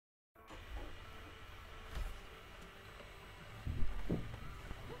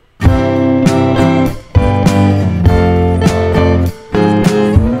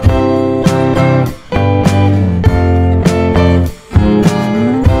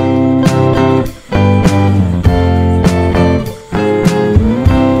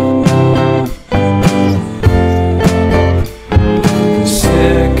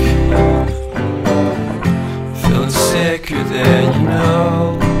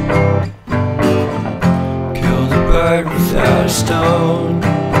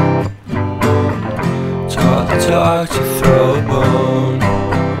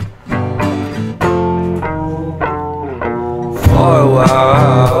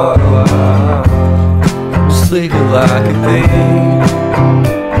sleeping like a bee.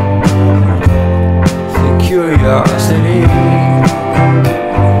 The curiosity,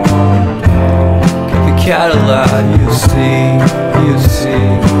 get the Cadillac, you see, you see,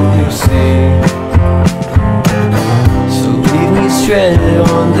 you see. So leave me stranded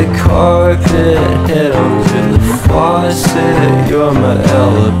on the carpet, head under the faucet. You're my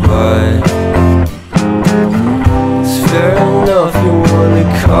alibi. Fair enough, you wanna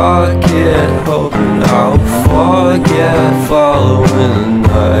cock it, hoping I'll forget following the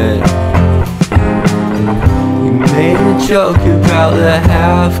night. You made a joke about the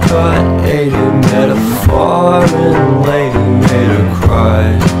half-cut, ate a metaphor and lady made her cry.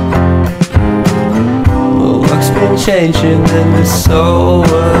 Well, luck's been changing and it's so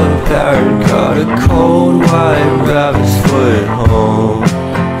apparent. Got a cold white rabbit's foot at home.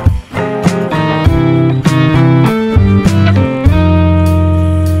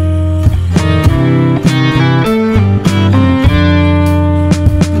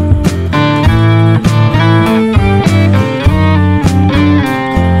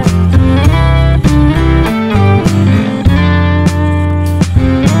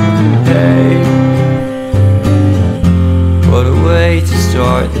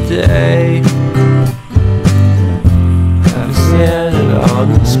 Start the day, I'm standing on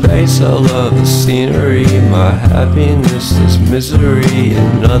the space. I love the scenery. My happiness is misery,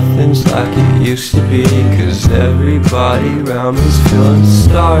 and nothing's like it used to be. Cause everybody around me's feeling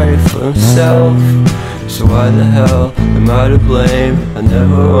sorry for himself. So why the hell am I to blame? I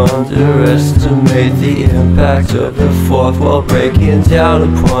never underestimate the impact of the fourth wall breaking down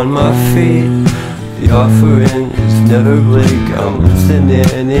upon my feet. The offering is never bleak. I'm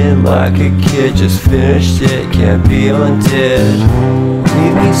listening in like a kid, just finished it, can't be undid.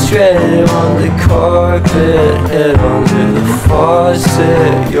 Leave me stranded on the carpet, head under the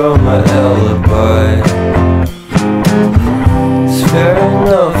faucet. You're my alibi. It's fair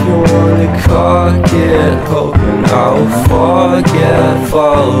enough, you wanna cock it, hoping I'll forget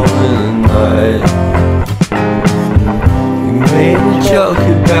following the night. Made a joke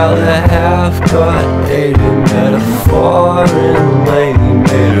about the half-cut, ate a metaphor and lady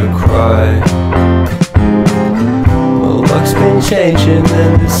made her cry. Well, luck's been changing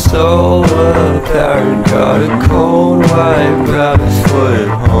and it's so apparent. Got a cold white rabbit's foot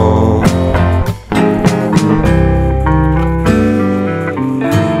at home.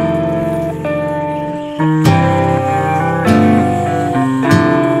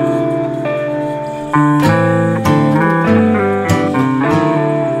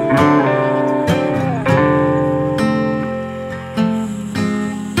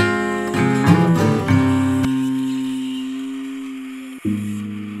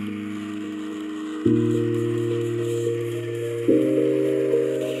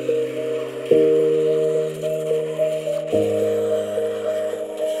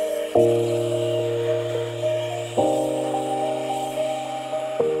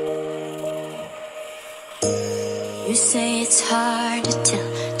 You say it's hard to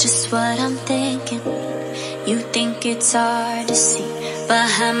tell just what I'm thinking. You think it's hard to see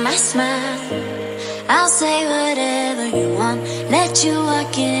behind my smile. I'll say whatever you want, let you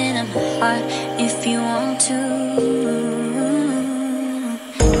walk into my heart if you want to.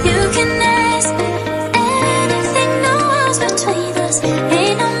 You can ask me